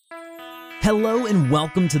Hello and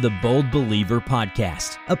welcome to the Bold Believer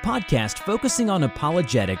Podcast, a podcast focusing on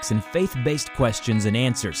apologetics and faith-based questions and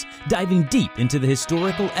answers, diving deep into the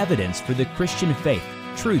historical evidence for the Christian faith,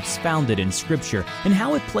 truths founded in Scripture, and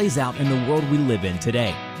how it plays out in the world we live in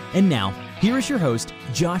today. And now, here is your host,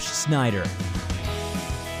 Josh Snyder.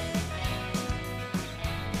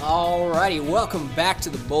 Alrighty, welcome back to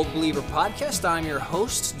the Bold Believer Podcast. I'm your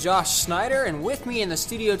host, Josh Snyder, and with me in the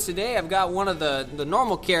studio today, I've got one of the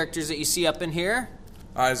normal characters that you see up in here.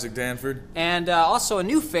 Isaac Danford. And also a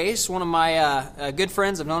new face, one of my good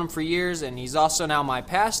friends. I've known him for years, and he's also now my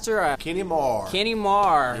pastor. Kenny Marr. Kenny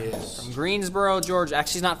Marr, yes. From Greensboro, Georgia.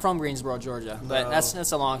 Actually, he's not from Greensboro, Georgia, but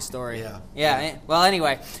that's a long story. Yeah. Well,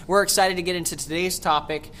 anyway, we're excited to get into today's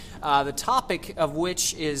topic, the topic of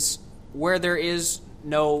which is where there is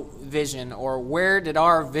no vision, or where did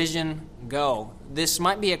our vision go? This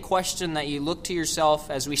might be a question that you look to yourself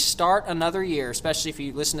as we start another year, especially if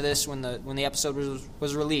you listen to this when the episode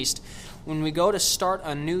was released. When we go to start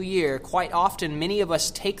a new year, quite often many of us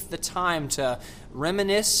take the time to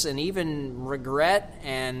reminisce and even regret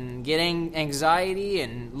and get anxiety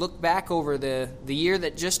and look back over the year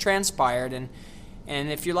that just transpired. And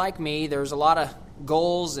if you're like me, there's a lot of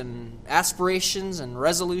goals and aspirations and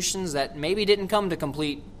resolutions that maybe didn't come to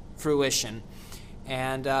complete fruition.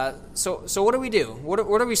 And so what do we do? What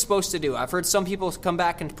are we supposed to do? I've heard some people come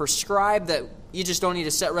back and prescribe that you just don't need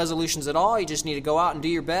to set resolutions at all. You just need to go out and do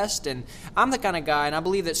your best. And I'm the kind of guy, and I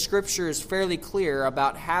believe that Scripture is fairly clear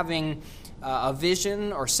about having a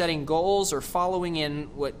vision or setting goals or following in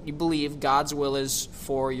what you believe God's will is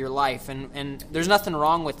for your life. And there's nothing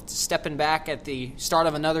wrong with stepping back at the start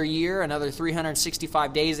of another year, another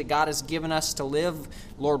 365 days that God has given us to live,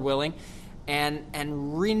 Lord willing,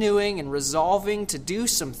 and renewing and resolving to do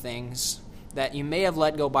some things that you may have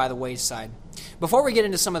let go by the wayside. Before we get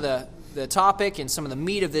into some of the topic and some of the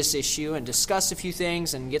meat of this issue and discuss a few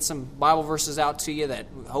things and get some Bible verses out to you that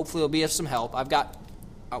hopefully will be of some help, I've got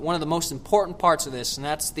one of the most important parts of this, and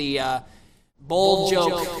that's the bold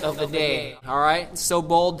joke of the day. All right? It's so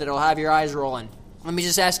bold that it'll have your eyes rolling. Let me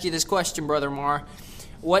just ask you this question, Brother Marr.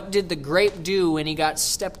 What did the grape do when he got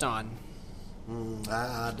stepped on?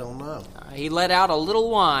 I don't know. He let out a little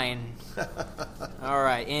wine. All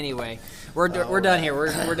right. Anyway, we're done here.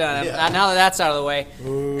 We're done. Yeah. Now that that's out of the way.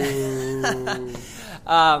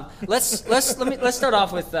 Let's start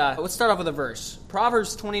off with a verse.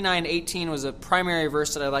 Proverbs 29:18 was a primary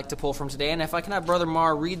verse that I'd like to pull from today, and if I can have Brother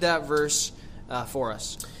Marr read that verse for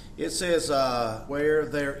us. It says, where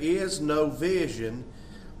there is no vision,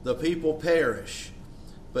 the people perish,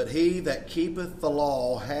 but he that keepeth the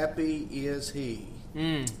law, happy is he.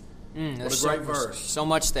 What a great verse. So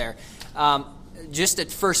much there. Just at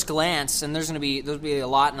first glance, and there'll be a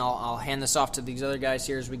lot, and I'll hand this off to these other guys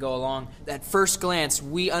here as we go along. At first glance,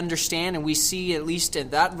 we understand and we see, at least in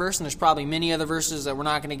that verse, and there's probably many other verses that we're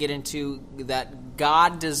not going to get into, that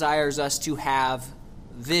God desires us to have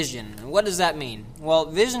vision. And what does that mean? Well,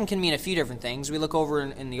 vision can mean a few different things. We look over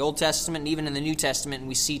in the Old Testament and even in the New Testament, and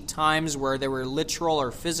we see times where there were literal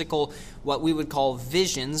or physical, what we would call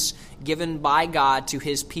visions, given by God to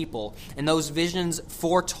His people. And those visions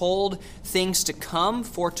foretold things to come,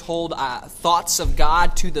 foretold thoughts of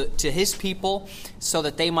God to His people, so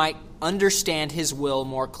that they might understand His will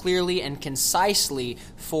more clearly and concisely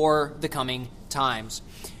for the coming times.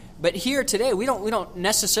 But here today, we don't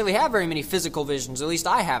necessarily have very many physical visions. At least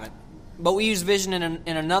I haven't. But we use vision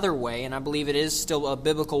in another way, and I believe it is still a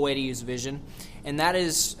biblical way to use vision, and that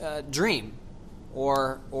is dream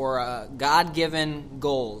or God-given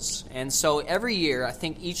goals. And so every year, I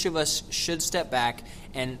think each of us should step back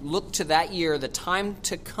and look to that year, the time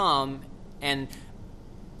to come, and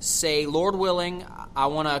say, Lord willing, I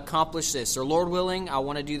want to accomplish this, or Lord willing, I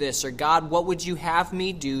want to do this, or God, what would you have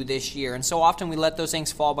me do this year? And so often we let those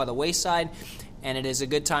things fall by the wayside, and it is a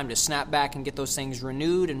good time to snap back and get those things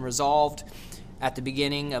renewed and resolved at the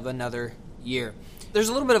beginning of another year. There's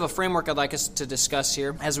a little bit of a framework I'd like us to discuss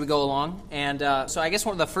here as we go along, and so I guess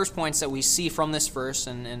one of the first points that we see from this verse,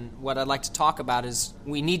 and what I'd like to talk about, is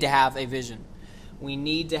we need to have a vision. We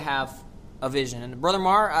need to have a vision. And Brother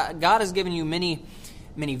Marr, God has given you many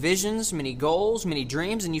visions, many goals, many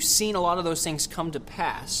dreams, and you've seen a lot of those things come to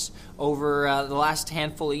pass over the last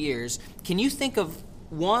handful of years. Can you think of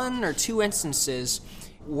one or two instances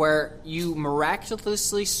where you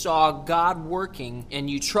miraculously saw God working and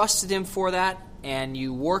you trusted Him for that, and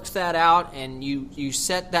you worked that out, and you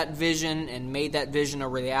set that vision and made that vision a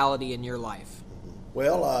reality in your life?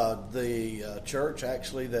 Well, the church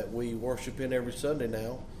actually that we worship in every Sunday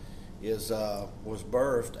now was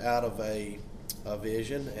birthed out of a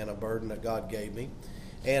vision and a burden that God gave me.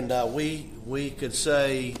 And we could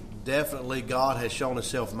say definitely God has shown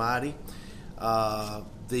Himself mighty.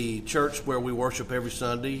 The church where we worship every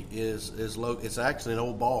Sunday it's actually an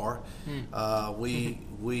old bar. We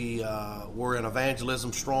were in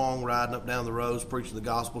evangelism strong, riding up down the roads, preaching the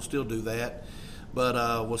gospel. Still do that, but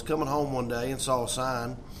was coming home one day and saw a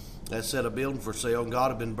sign that said a building for sale, and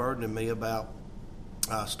God had been burdening me about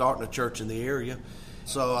starting a church in the area.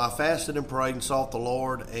 So I fasted and prayed and sought the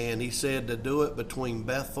Lord, and He said to do it between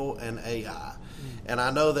Bethel and Ai. And I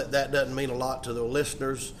know that doesn't mean a lot to the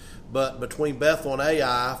listeners, but between Bethel and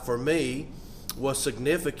Ai, for me, was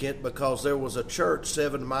significant because there was a church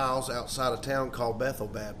 7 miles outside of town called Bethel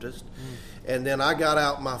Baptist. And then I got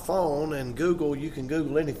out my phone and Google. You can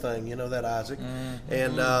Google anything, you know that, Isaac.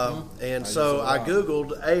 And so I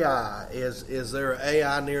Googled Ai. Is there an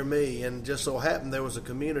Ai near me? And just so happened there was a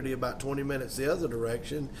community about 20 minutes the other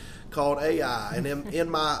direction called Ai. And in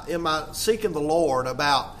my seeking the Lord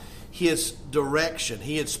about His direction,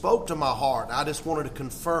 He had spoke to my heart. I just wanted to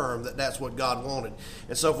confirm that that's what God wanted.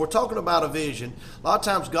 And so if we're talking about a vision, a lot of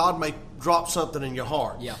times God may drop something in your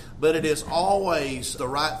heart. Yeah. But it is always the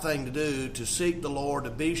right thing to do to seek the Lord,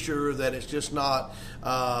 to be sure that it's just not,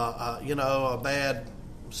 a bad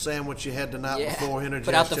sandwich you had the night before, indigestion,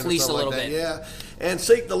 put out the fleece a little bit. Yeah, and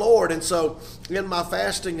seek the Lord. And so in my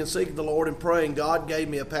fasting and seeking the Lord and praying, God gave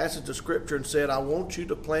me a passage of Scripture and said, I want you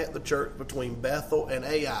to plant the church between Bethel and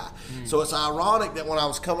Ai. So it's ironic that when I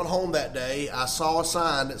was coming home that day, I saw a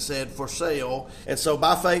sign that said for sale. And so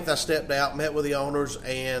by faith, I stepped out, met with the owners,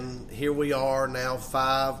 and here we are now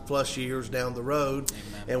 5+ years down the road.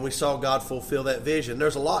 Amen. And we saw God fulfill that vision.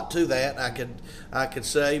 There's a lot to that, I could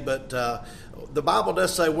say, but the Bible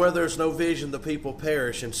does say where there's no vision, the people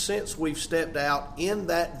perish. And since we've stepped out in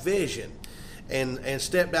that vision and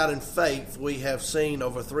stepped out in faith, we have seen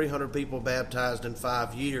over 300 people baptized in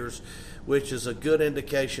 5 years, which is a good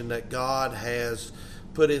indication that God has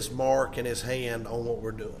put His mark and His hand on what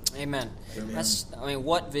we're doing. Amen.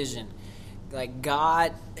 What vision? Like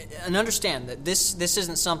God, and understand that this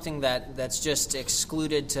isn't something that's just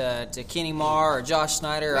excluded to Kenny Marr or Josh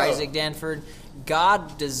Snyder or Isaac Danford.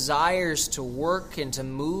 God desires to work and to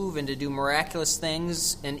move and to do miraculous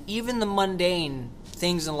things, and even the mundane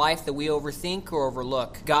things in life that we overthink or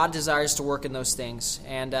overlook. God desires to work in those things,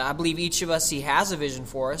 and I believe each of us, He has a vision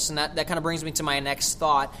for us, and that kind of brings me to my next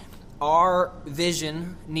thought. Our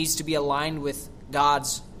vision needs to be aligned with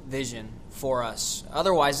God's vision for us.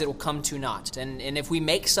 Otherwise, it will come to naught. And if we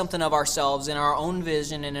make something of ourselves in our own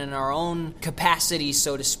vision and in our own capacity,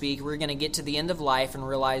 so to speak, we're going to get to the end of life and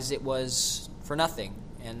realize it was for nothing.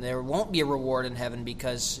 And there won't be a reward in heaven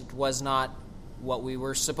because it was not what we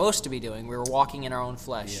were supposed to be doing. We were walking in our own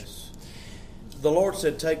flesh. Yes. The Lord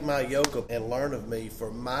said, take my yoke and learn of me, for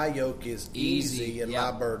my yoke is easy and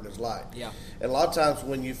my burden is light. Yeah. And a lot of times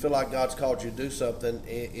when you feel like God's called you to do something,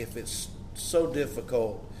 if it's so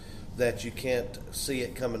difficult that you can't see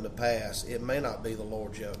it coming to pass, it may not be the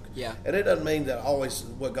Lord's yoke. Yeah. And it doesn't mean that always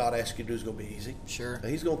what God asks you to do is going to be easy. Sure.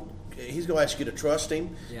 He's going to ask you to trust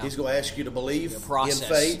Him. Yeah. He's going to ask you to believe in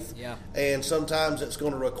faith. Yeah. And sometimes it's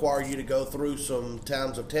going to require you to go through some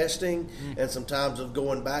times of testing and some times of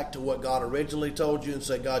going back to what God originally told you and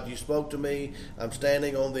say, God, you spoke to me. I'm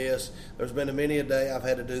standing on this. There's been many a day I've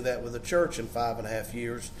had to do that with the church in 5.5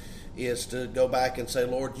 years, is to go back and say,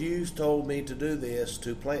 Lord, you told me to do this,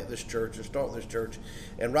 to plant this church or start this church.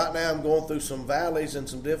 And right now I'm going through some valleys and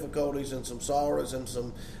some difficulties and some sorrows and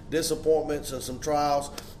some disappointments and some trials.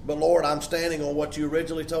 But Lord, I'm standing on what you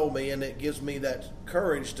originally told me, and it gives me that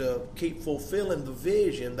courage to keep fulfilling the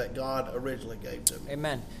vision that God originally gave to me.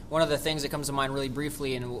 Amen. One of the things that comes to mind really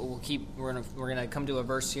briefly, and we're gonna come to a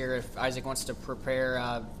verse here if Isaac wants to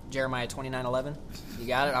prepare Jeremiah 29:11. You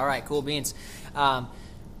got it? All right, cool beans.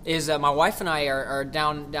 Is my wife and I are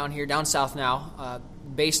down here, down south now,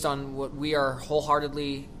 based on what we are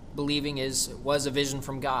wholeheartedly believing was a vision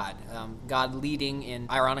from God. God leading in,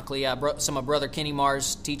 ironically, some of Brother Kenny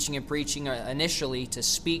Marr's teaching and preaching initially to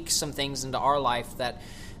speak some things into our life that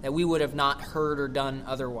we would have not heard or done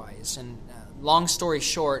otherwise. And long story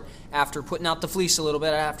short, after putting out the fleece a little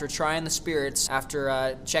bit, after trying the spirits,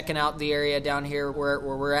 after checking out the area down here where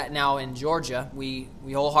we're at now in Georgia, we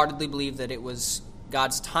wholeheartedly believe that it was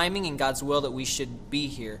God's timing and God's will that we should be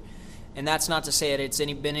here. And that's not to say that it's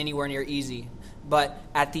been anywhere near easy. But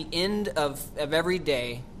at the end of every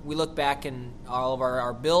day, we look back and all of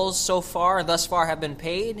our bills thus far have been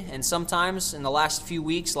paid. And sometimes in the last few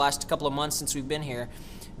weeks, last couple of months since we've been here,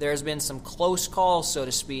 there's been some close calls, so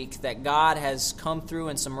to speak, that God has come through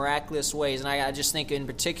in some miraculous ways. And I just think in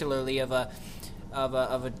particularly of a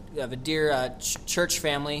dear church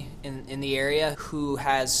family in the area who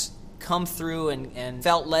has come through and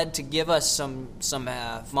felt led to give us some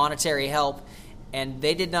monetary help, and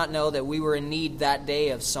they did not know that we were in need that day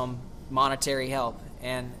of some monetary help.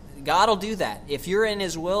 And God will do that. If you're in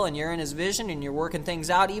His will and you're in His vision and you're working things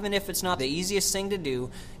out, even if it's not the easiest thing to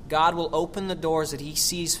do, God will open the doors that He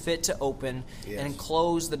sees fit to open, and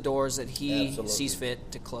close the doors that He sees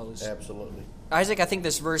fit to close. Absolutely. Isaac, I think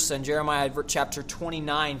this verse in Jeremiah chapter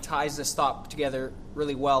 29 ties this thought together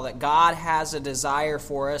really well, that God has a desire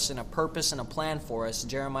for us and a purpose and a plan for us.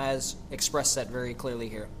 Jeremiah's expressed that very clearly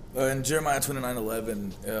here. In Jeremiah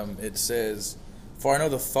 29:11, it says, "For I know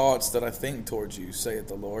the thoughts that I think towards you, saith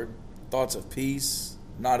the Lord, thoughts of peace,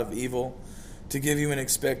 not of evil, to give you an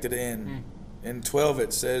expected end." In 12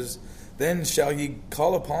 it says, "Then shall ye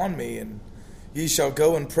call upon me, and ye shall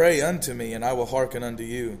go and pray unto me, and I will hearken unto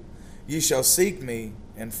you. Ye shall seek me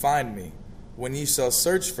and find me, when ye shall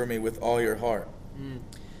search for me with all your heart."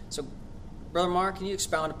 So, Brother Mark, can you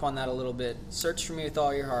expound upon that a little bit? Search for me with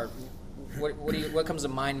all your heart. What comes to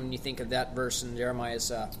mind when you think of that verse in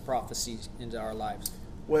Jeremiah's prophecy into our lives?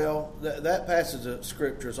 Well, that passage of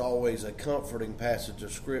Scripture is always a comforting passage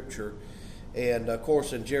of Scripture. And, of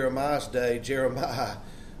course, in Jeremiah's day, Jeremiah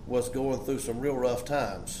was going through some real rough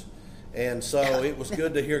times. And so it was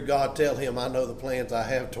good to hear God tell him, "I know the plans I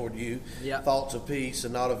have toward you, thoughts of peace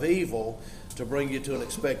and not of evil, to bring you to an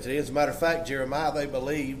expected end." As a matter of fact, Jeremiah, they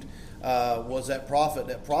believed, was that prophet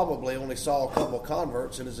that probably only saw a couple of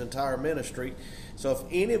converts in his entire ministry. So if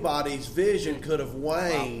anybody's vision could have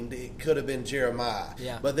waned, it could have been Jeremiah.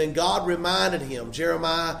 But then God reminded him,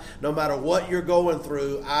 "Jeremiah, no matter what you're going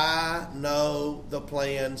through, I know the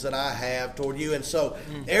plans that I have toward you." And so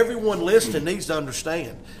everyone listening needs to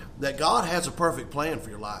understand that God has a perfect plan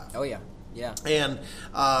for your life. Oh, yeah. Yeah.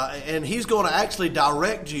 And He's going to actually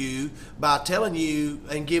direct you by telling you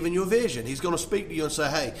and giving you a vision. He's going to speak to you and say,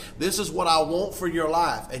 "Hey, this is what I want for your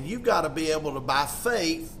life." And you've got to be able to, by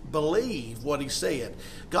faith, believe what He said.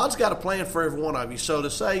 God's got a plan for every one of you. So to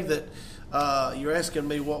say that you're asking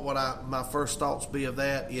me what would my first thoughts be of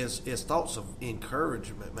that is thoughts of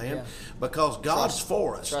encouragement, man. Because God's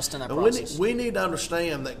for us. Trust in that process. We need to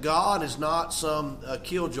understand that God is not some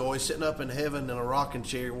killjoy sitting up in heaven in a rocking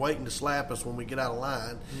chair waiting to slap us when we get out of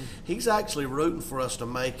line. He's actually rooting for us to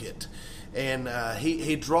make it. And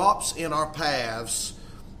He drops in our paths,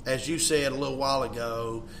 as you said a little while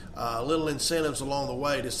ago, little incentives along the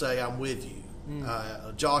way to say, "I'm with you."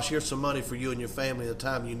 Josh, here's some money for you and your family at the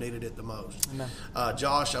time you needed it the most.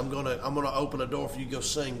 Josh, I'm gonna open a door for you to go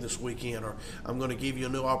sing this weekend, or I'm gonna give you a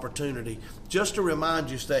new opportunity, just to remind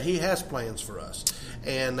you that He has plans for us,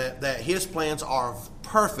 and that His plans are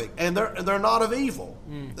perfect, and they're not of evil.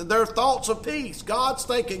 They're thoughts of peace. God's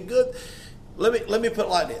thinking good. Let me put it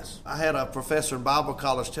like this. I had a professor in Bible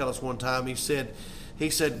college tell us one time. He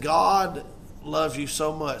said God loves you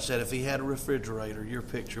so much that if He had a refrigerator, your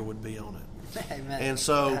picture would be on it. Amen. And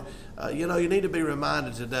so, you need to be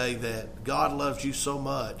reminded today that God loves you so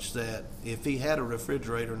much that if He had a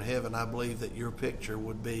refrigerator in heaven, I believe that your picture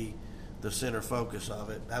would be the center focus of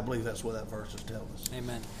it. I believe that's what that verse is telling us.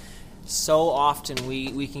 Amen. So often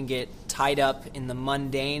we can get tied up in the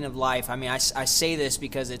mundane of life. I mean, I say this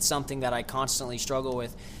because it's something that I constantly struggle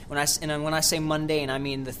with. When I say mundane, I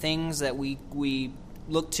mean the things that we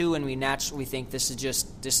look to and we naturally think this is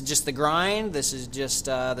just the grind, this is just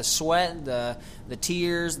the sweat, the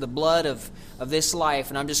tears, the blood of this life,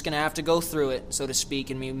 and I'm just going to have to go through it, so to speak,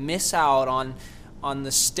 and we miss out on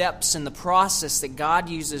the steps and the process that God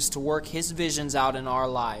uses to work His visions out in our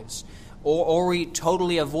lives, or we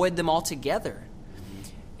totally avoid them altogether.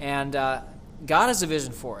 And God has a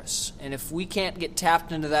vision for us, and if we can't get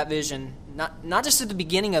tapped into that vision, not just at the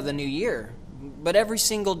beginning of the new year, but every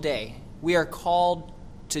single day, we are called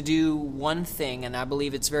to do one thing, and I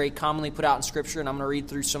believe it's very commonly put out in Scripture, and I'm going to read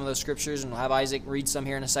through some of those Scriptures, and we'll have Isaac read some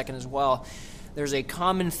here in a second as well. There's a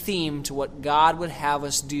common theme to what God would have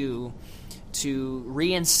us do to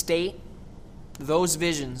reinstate those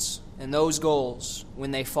visions and those goals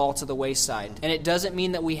when they fall to the wayside. And it doesn't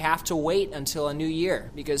mean that we have to wait until a new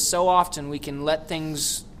year, because so often we can let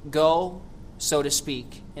things go, so to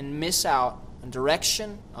speak, and miss out on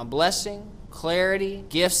direction, on blessing, clarity,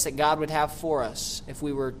 gifts that God would have for us if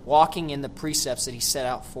we were walking in the precepts that He set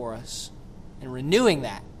out for us and renewing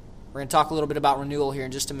that. We're going to talk a little bit about renewal here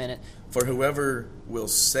in just a minute. For whoever will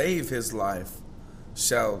save his life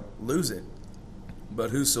shall lose it, but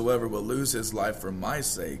whosoever will lose his life for my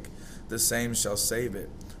sake, the same shall save it.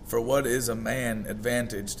 For what is a man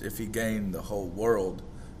advantaged if he gain the whole world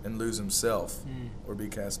and lose himself or be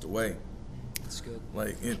cast away? That's good.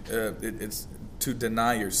 Like it's to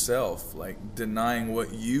deny yourself, like denying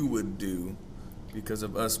what you would do because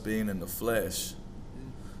of us being in the flesh.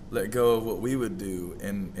 let go of what we would do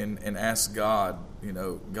and ask God,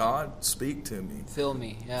 God, speak to me. Fill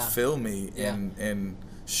me, yeah. Fill me Yeah. and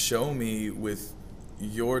show me with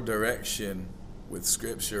your direction, with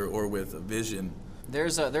Scripture or with a vision.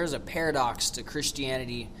 There's a paradox to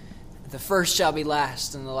Christianity. The first shall be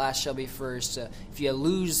last, and the last shall be first. If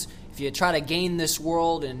you try to gain this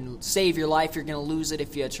world and save your life, you're going to lose it.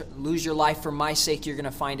 If you lose your life for my sake, you're going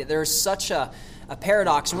to find it. There's such a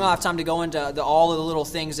paradox. We don't have time to go into all of the little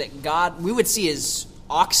things that God, we would see as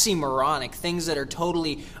oxymoronic, things that are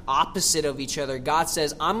totally opposite of each other. God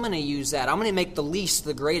says, I'm going to use that. I'm going to make the least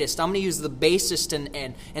the greatest. I'm going to use the basest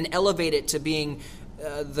and elevate it to being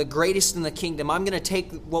the greatest in the kingdom. I'm going to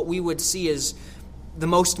take what we would see as the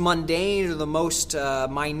most mundane or the most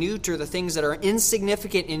minute or the things that are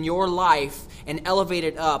insignificant in your life and elevate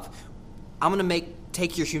it up. I'm going to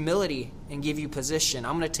take your humility and give you position.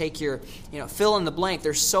 I'm going to take your, fill in the blank.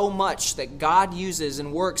 There's so much that God uses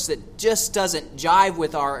and works that just doesn't jive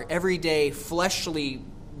with our everyday fleshly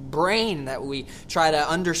brain that we try to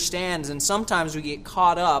understand. And sometimes we get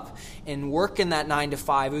caught up in working that 9 to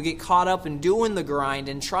 5. We get caught up in doing the grind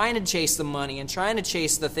and trying to chase the money and trying to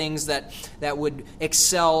chase the things that would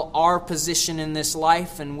excel our position in this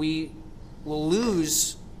life, and we will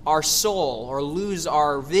lose our soul or lose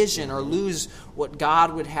our vision or lose what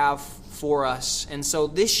God would have for us. And so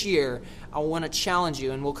this year, I want to challenge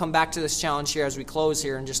you, and we'll come back to this challenge here as we close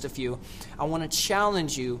here in just a few. I want to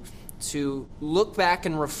challenge you to look back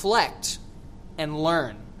and reflect and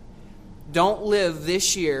learn. Don't live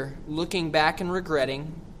this year looking back and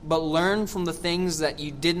regretting, but learn from the things that you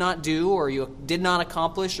did not do or you did not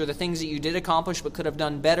accomplish, or the things that you did accomplish but could have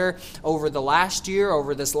done better over the last year,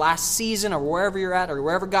 over this last season, or wherever you're at, or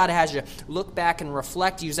wherever God has you. Look back and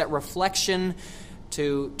reflect. Use that reflection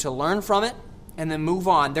to learn from it and then move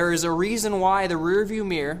on. There is a reason why the rearview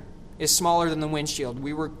mirror is smaller than the windshield.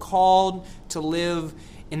 We were called to live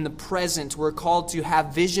in the present. We're called to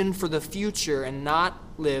have vision for the future and not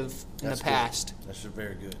live in the past. Good. That's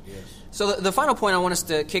very good, yes. So the final point I want us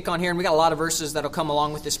to kick on here, and we got a lot of verses that'll come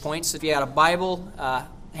along with this point. So if you got a Bible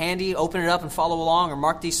handy, open it up and follow along or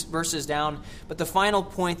mark these verses down. But the final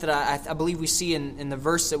point that I believe we see in the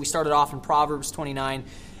verse that we started off in Proverbs 29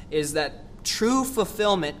 is that true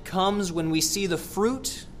fulfillment comes when we see the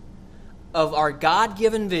fruit of our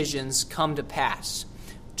God-given visions come to pass.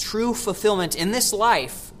 True fulfillment in this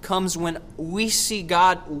life comes when we see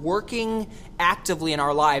God working actively in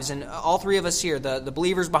our lives. And all three of us here, the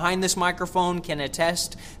believers behind this microphone, can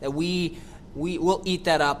attest that we will eat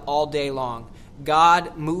that up all day long.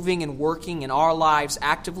 God moving and working in our lives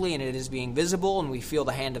actively, and it is being visible, and we feel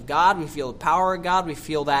the hand of God, we feel the power of God, we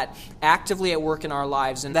feel that actively at work in our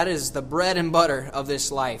lives. And that is the bread and butter of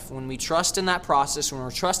this life. When we trust in that process, when we're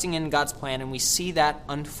trusting in God's plan, and we see that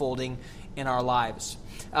unfolding in our lives.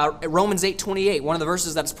 Romans 8:28, one of the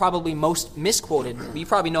verses that's probably most misquoted. You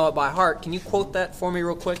probably know it by heart. Can you quote that for me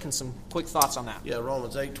real quick and some quick thoughts on that? Yeah,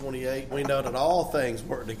 Romans 8:28. We know that all things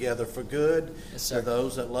work together for good to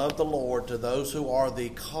those that love the Lord, to those who are the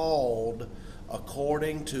called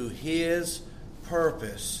according to His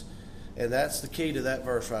purpose. And that's the key to that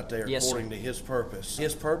verse right there, yes, according sir. to His purpose.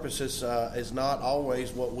 His purpose is not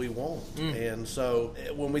always what we want. And so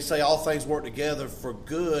when we say all things work together for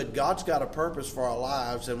good, God's got a purpose for our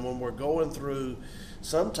lives. And when we're going through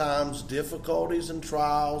sometimes difficulties and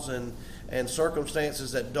trials and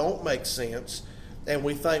circumstances that don't make sense, and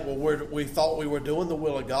we think, well, we thought we were doing the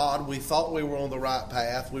will of God. We thought we were on the right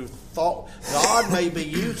path. We thought God may be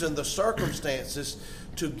using the circumstances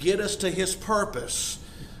to get us to His purpose,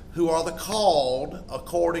 who are the called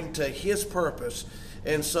according to His purpose.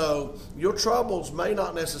 And so your troubles may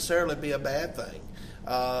not necessarily be a bad thing.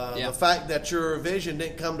 The fact that your vision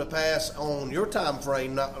didn't come to pass on your time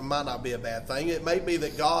frame might not be a bad thing. It may be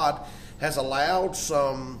that God has allowed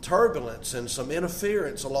some turbulence and some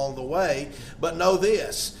interference along the way. But know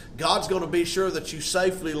this, God's going to be sure that you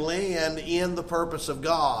safely land in the purpose of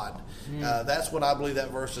God. That's what I believe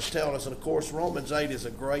that verse is telling us. And of course, Romans 8 is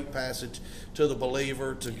a great passage to the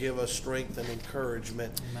believer to give us strength and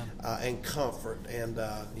encouragement and comfort. And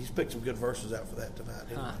he's picked some good verses out for that tonight.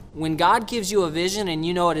 Anyway. When God gives you a vision and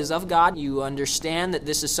you know it is of God, you understand that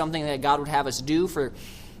this is something that God would have us do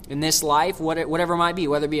in this life, whatever it might be,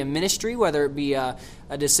 whether it be a ministry, whether it be a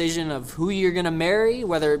decision of who you're going to marry,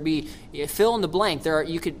 whether it be fill in the blank.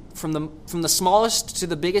 You could from the smallest to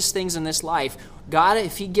the biggest things in this life. God,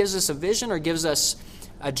 if He gives us a vision or gives us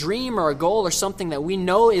a dream or a goal or something that we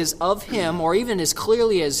know is of Him, or even as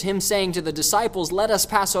clearly as Him saying to the disciples, "Let us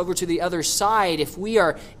pass over to the other side." If we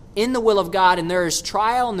are in the will of God and there is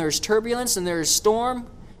trial and there's turbulence and there is storm,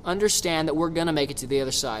 understand that we're going to make it to the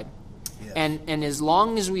other side. Yes. And as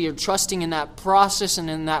long as we are trusting in that process and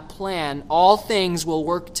in that plan, all things will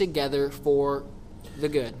work together for the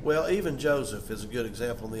good. Well, even Joseph is a good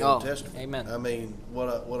example in the Old Testament. Amen. I mean, what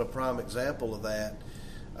a prime example of that.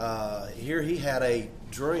 Here he had a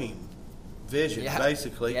dream, vision,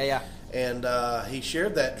 basically. Yeah. And he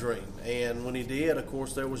shared that dream. And when he did, of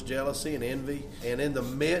course, there was jealousy and envy. And in the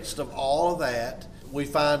midst of all of that, we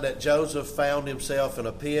find that Joseph found himself in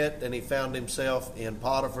a pit, and he found himself in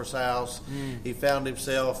Potiphar's house. He found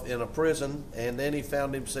himself in a prison, and then he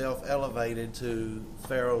found himself elevated to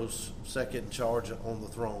Pharaoh's second in charge on the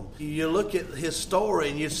throne. You look at his story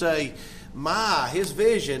and you say, his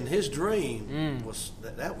vision, his dream was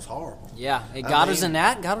horrible. Yeah, God was in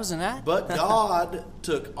that. God was in that. But God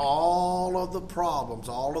took all of the problems,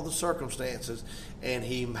 all of the circumstances, and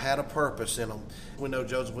he had a purpose in them. We know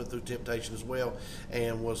Joseph went through temptation as well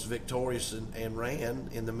and was victorious and ran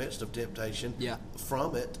in the midst of temptation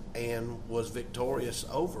from it and was victorious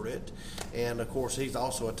over it. And, of course, he's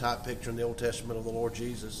also a type picture in the Old Testament of the Lord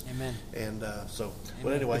Jesus. Amen. And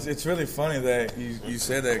but anyway. It's really funny that you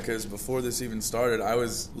said that, because before this even started, I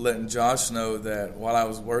was letting Josh know that while I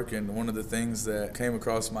was working, one of the things that came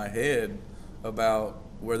across my head about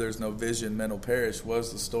where there's no vision, men will perish,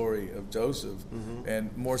 was the story of Joseph.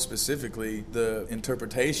 And more specifically, the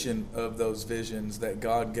interpretation of those visions that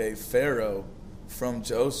God gave Pharaoh from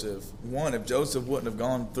Joseph. One, if Joseph wouldn't have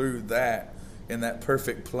gone through that and that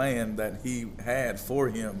perfect plan that he had for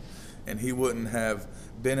him, and he wouldn't have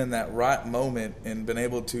been in that right moment and been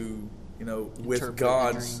able to, with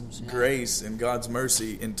God's grace and God's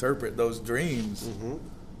mercy, interpret those dreams,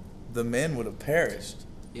 the men would have perished.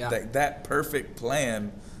 Yeah. That perfect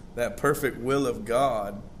plan, that perfect will of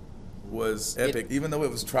God was epic. Even though it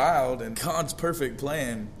was trialed, and God's perfect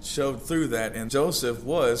plan showed through that, and Joseph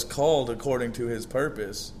was called according to his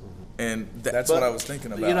purpose. And that's what I was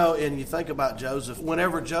thinking about. And you think about Joseph.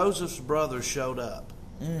 Whenever Joseph's brothers showed up,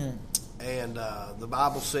 and the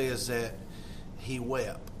Bible says that he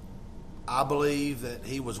wept. I believe that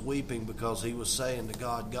he was weeping because he was saying to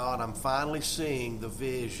God, I'm finally seeing the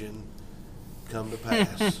vision come to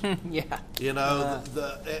pass. And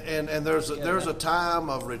there's a time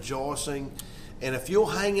of rejoicing, and if you'll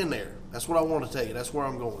hang in there, that's what I want to tell you. That's where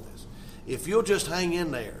I'm going with this. If you'll just hang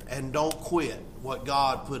in there and don't quit what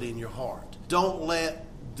God put in your heart, don't let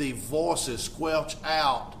the voices squelch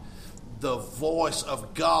out the voice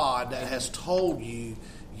of God that has told you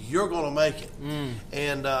you're going to make it,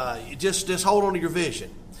 and just hold on to your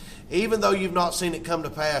vision, even though you've not seen it come to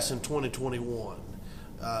pass in 2021.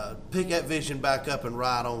 Pick that vision back up and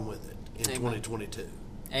ride on with it in 2022.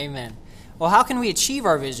 Amen. Well, how can we achieve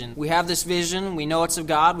our vision? We have this vision. We know it's of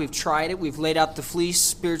God. We've tried it. We've laid out the fleece,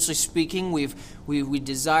 spiritually speaking. We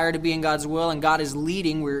desire to be in God's will, and God is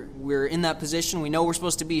leading. We're in that position. We know we're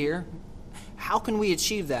supposed to be here. How can we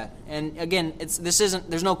achieve that? And again,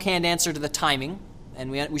 there's no canned answer to the timing,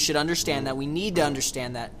 and we should understand that. We need to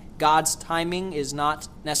understand that God's timing is not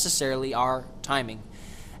necessarily our timing.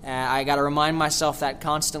 I got to remind myself that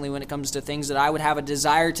constantly when it comes to things that I would have a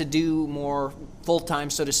desire to do more full-time,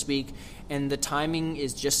 so to speak, and the timing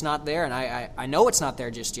is just not there, and I know it's not there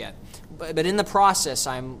just yet. But in the process,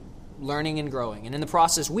 I'm learning and growing, and in the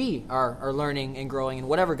process, we are learning and growing in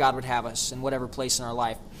whatever God would have us in whatever place in our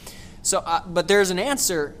life. So, but there's an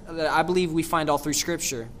answer that I believe we find all through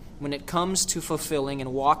Scripture when it comes to fulfilling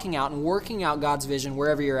and walking out and working out God's vision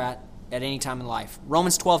wherever you're at any time in life.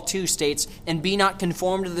 Romans 12:2 states, "And be not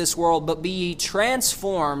conformed to this world, but be ye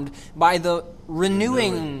transformed by the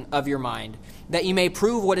renewing of your mind, that ye may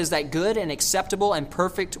prove what is that good and acceptable and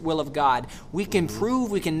perfect will of God." We can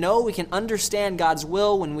prove, we can know, we can understand God's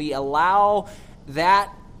will when we allow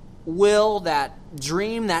that will, that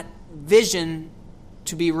dream, that vision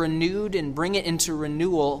to be renewed and bring it into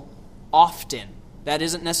renewal often. That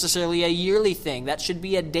isn't necessarily a yearly thing. That should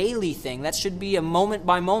be a daily thing. That should be a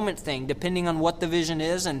moment-by-moment thing, depending on what the vision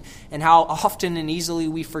is and how often and easily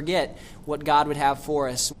we forget what God would have for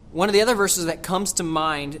us. One of the other verses that comes to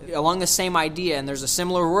mind along the same idea, and there's a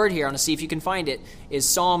similar word here, I want to see if you can find it, is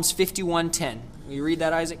Psalms 51:10. Will you read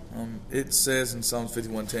that, Isaac? It says in Psalms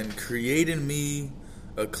 51:10, "Create in me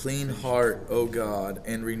a clean heart, O God,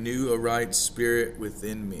 and renew a right spirit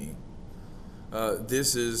within me."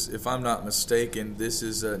 This is, if I'm not mistaken, this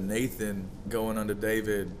is Nathan going unto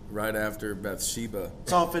David right after Bathsheba.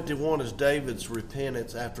 Psalm 51 is David's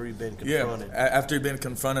repentance after he'd been confronted. Yeah, after he'd been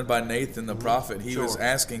confronted by Nathan the prophet, he was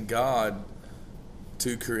asking God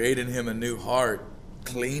to create in him a new heart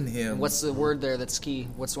clean him. What's the word there that's key?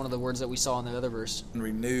 What's one of the words that we saw in the other verse? And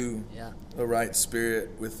renew a right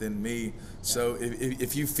spirit within me. So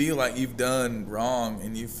if you feel like you've done wrong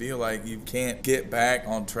and you feel like you can't get back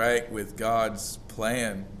on track with God's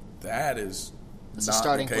plan, that's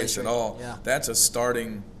not the case at all. Yeah. That's a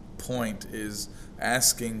starting point, is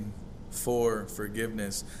asking for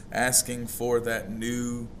forgiveness, asking for that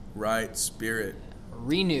new right spirit.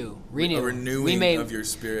 Renew. A renewing of your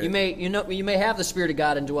spirit. You may have the Spirit of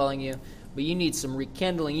God indwelling you, but you need some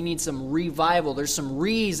rekindling. You need some revival. There's some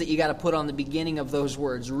re's that you got to put on the beginning of those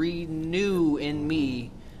words. Renew in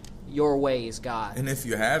me your ways, God. And if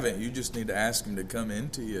you haven't, you just need to ask Him to come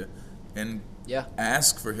into you and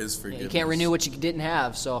ask for His forgiveness. You can't renew what you didn't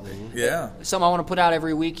have. So something I want to put out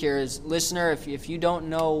every week here is, listener, if you don't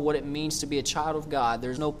know what it means to be a child of God,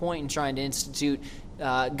 there's no point in trying to institute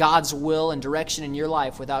God's will and direction in your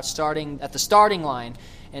life without starting at the starting line.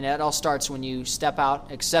 And that all starts when you step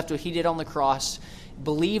out, accept what He did on the cross,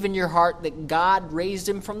 believe in your heart that God raised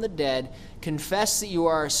Him from the dead, confess that you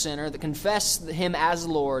are a sinner, that confess Him as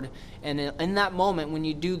Lord. And in that moment, when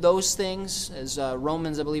you do those things, as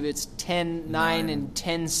Romans, I believe it's 9 and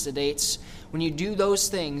 10 states, when you do those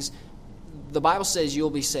things, the Bible says you'll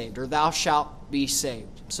be saved, or thou shalt be saved.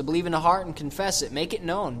 So believe in the heart and confess it. Make it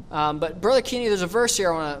known. But Brother Kenny, there's a verse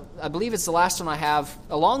here. I believe it's the last one I have,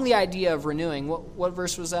 along the idea of renewing. What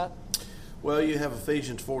verse was that? Well, you have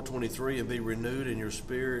Ephesians 4:23, and be renewed in your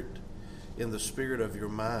spirit, in the spirit of your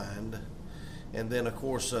mind. And then, of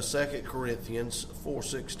course, 2 Corinthians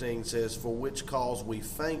 4:16 says, for which cause we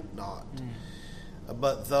faint not.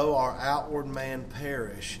 But though our outward man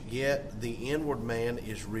perish, yet the inward man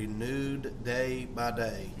is renewed day by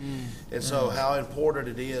day. And so how important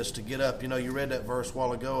it is to get up. You know, you read that verse a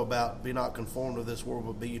while ago about be not conformed to this world,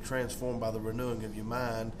 but be you transformed by the renewing of your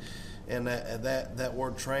mind. And that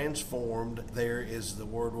word transformed there is the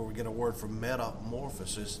word where we get a word from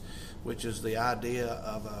metamorphosis, which is the idea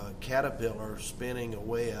of a caterpillar spinning a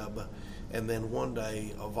web and then one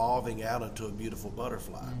day evolving out into a beautiful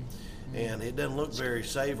butterfly. And it doesn't look very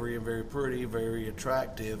savory and very pretty, very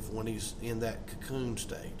attractive when he's in that cocoon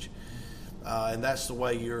stage. And that's the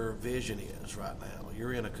way your vision is right now.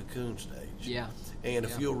 You're in a cocoon stage. Yeah. And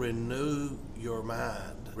if you'll renew your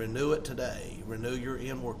mind, renew it today, renew your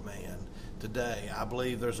inward man today, I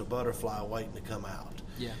believe there's a butterfly waiting to come out.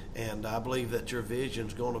 Yeah. And I believe that your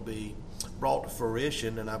vision's going to be brought to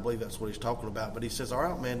fruition, and I believe that's what he's talking about. But he says our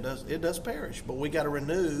outward man does perish, but we got to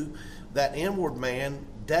renew that inward man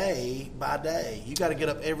day by day. You got to get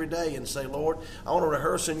up every day and say, Lord, I want to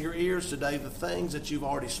rehearse in your ears today the things that you've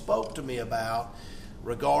already spoke to me about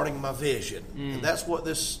regarding my vision. And that's what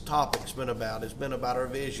this topic's been about. It's been about our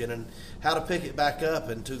vision and how to pick it back up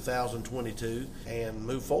in 2022 and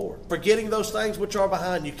move forward. Forgetting those things which are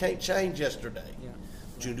behind you. Can't change yesterday.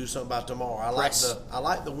 But you can do something about tomorrow. I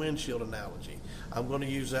like the windshield analogy. I'm going to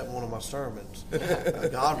use that in one of my sermons.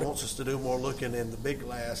 God wants us to do more looking in the big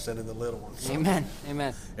glass than in the little ones. Amen.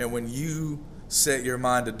 Amen. And when you set your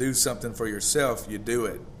mind to do something for yourself, you do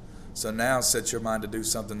it. So now set your mind to do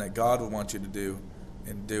something that God would want you to do,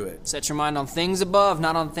 and do it. Set your mind on things above,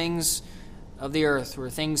 not on things of the earth, where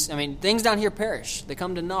things down here perish. They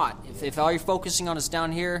come to naught. If all you're focusing on is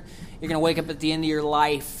down here, you're going to wake up at the end of your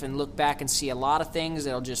life and look back and see a lot of things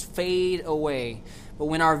that'll just fade away. But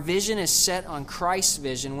when our vision is set on Christ's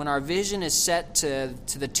vision, when our vision is set to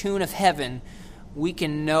the tune of heaven, we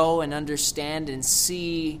can know and understand and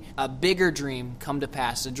see a bigger dream come to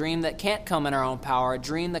pass, a dream that can't come in our own power, a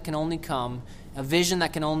dream that can only come, a vision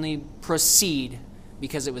that can only proceed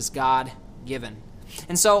because it was God-given.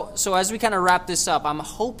 And so as we kind of wrap this up, I'm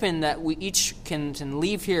hoping that we each can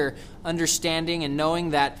leave here understanding and knowing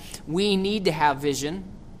that we need to have vision.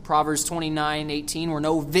 Proverbs 29:18, where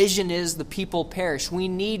no vision is, the people perish. We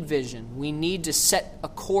need vision. We need to set a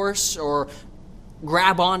course or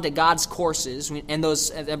grab onto God's courses. And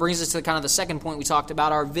that brings us to kind of the second point we talked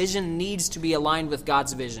about. Our vision needs to be aligned with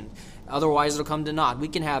God's vision. Otherwise, it'll come to naught. We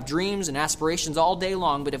can have dreams and aspirations all day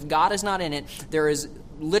long, but if God is not in it, there is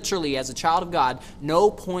literally, as a child of God,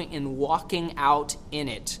 no point in walking out in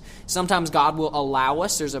it. Sometimes God will allow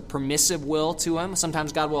us. There's a permissive will to Him.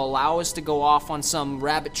 Sometimes God will allow us to go off on some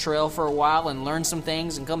rabbit trail for a while and learn some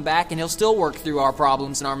things and come back, and He'll still work through our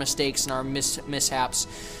problems and our mistakes and our mishaps.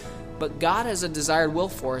 But God has a desired will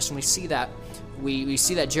for us, and we see that. We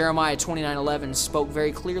see that Jeremiah 29:11 spoke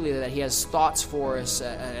very clearly that He has thoughts for us,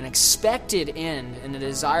 an expected end and a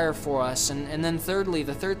desire for us. And then thirdly,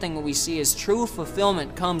 the third thing that we see is true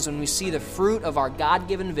fulfillment comes when we see the fruit of our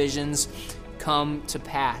God-given visions come to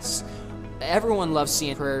pass. Everyone loves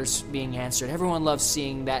seeing prayers being answered. Everyone loves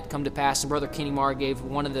seeing that come to pass. And Brother Kenny Marr gave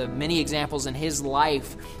one of the many examples in his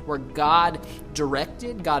life where God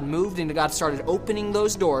directed, God moved, and God started opening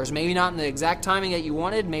those doors. Maybe not in the exact timing that you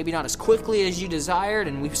wanted, maybe not as quickly as you desired.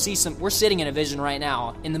 And we're sitting in a vision right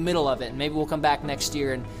now in the middle of it. And maybe we'll come back next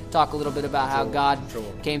year and talk a little bit about how God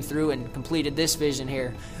came through and completed this vision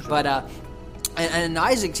here. But and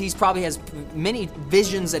Isaac, he's probably has many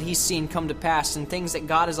visions that he's seen come to pass and things that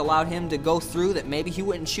God has allowed him to go through that maybe he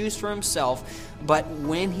wouldn't choose for himself. But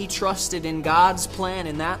when he trusted in God's plan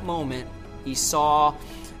in that moment, he saw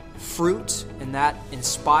fruit, and that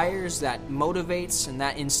inspires, that motivates, and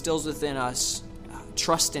that instills within us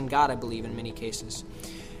trust in God, I believe, in many cases.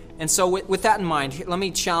 And so with that in mind, let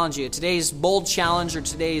me challenge you. Today's bold challenge, or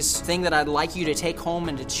today's thing that I'd like you to take home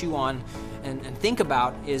and to chew on and think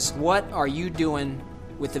about, is what are you doing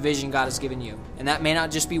with the vision God has given you? And that may not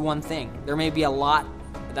just be one thing. There may be a lot.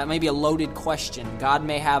 That may be a loaded question. God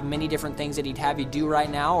may have many different things that he'd have you do right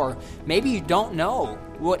now, or maybe you don't know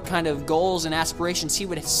what kind of goals and aspirations he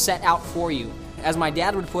would set out for you. As my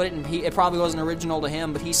dad would put it, and it probably wasn't original to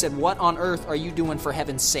him, but he said, "What on earth are you doing for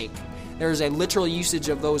heaven's sake?" There's a literal usage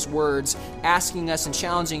of those words, asking us and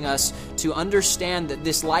challenging us to understand that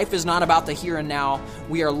this life is not about the here and now.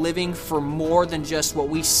 We are living for more than just what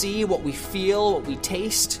we see, what we feel, what we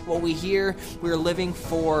taste, what we hear. We are living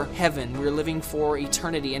for heaven. We are living for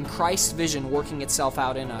eternity and Christ's vision working itself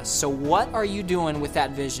out in us. So what are you doing with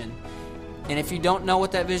that vision? And if you don't know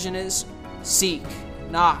what that vision is, seek,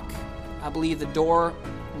 knock. I believe the door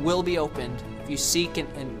will be opened if you seek and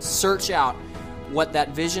search out what that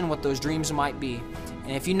vision, what those dreams might be.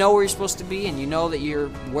 And if you know where you're supposed to be, and you know that you're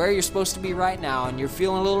where you're supposed to be right now, and you're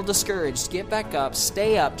feeling a little discouraged, get back up,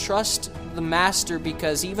 stay up, trust the Master,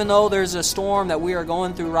 because even though there's a storm that we are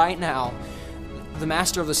going through right now, the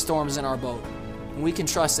Master of the storm is in our boat. And we can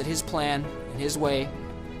trust that his plan and his way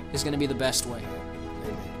is going to be the best way.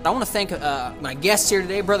 I want to thank my guests here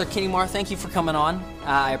today. Brother Kenny Marr, thank you for coming on.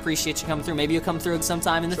 I appreciate you coming through. Maybe you'll come through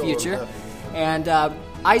sometime in the future. And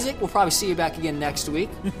Isaac, we'll probably see you back again next week.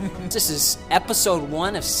 This is episode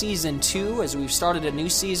 1 of season 2, as we've started a new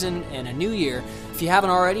season and a new year. If you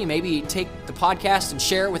haven't already, maybe take the podcast and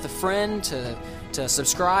share it with a friend, to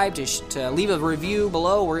subscribe, to leave a review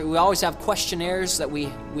below. We always have questionnaires that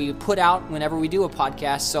we put out whenever we do a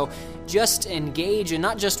podcast. So just engage, and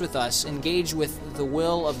not just with us, engage with the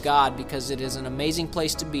will of God, because it is an amazing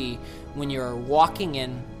place to be when you're walking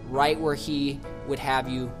in right where he would have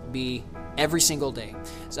you be every single day.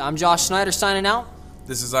 So I'm Josh Snyder signing out.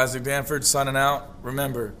 This is Isaac Danford signing out.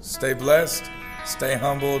 Remember, stay blessed, stay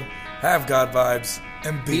humbled, have God vibes,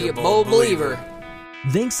 and be a bold believer.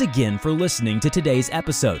 Thanks again for listening to today's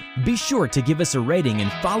episode. Be sure to give us a rating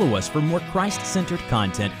and follow us for more Christ-centered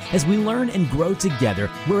content as we learn and grow together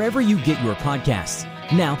wherever you get your podcasts.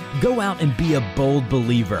 Now, go out and be a bold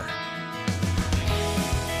believer.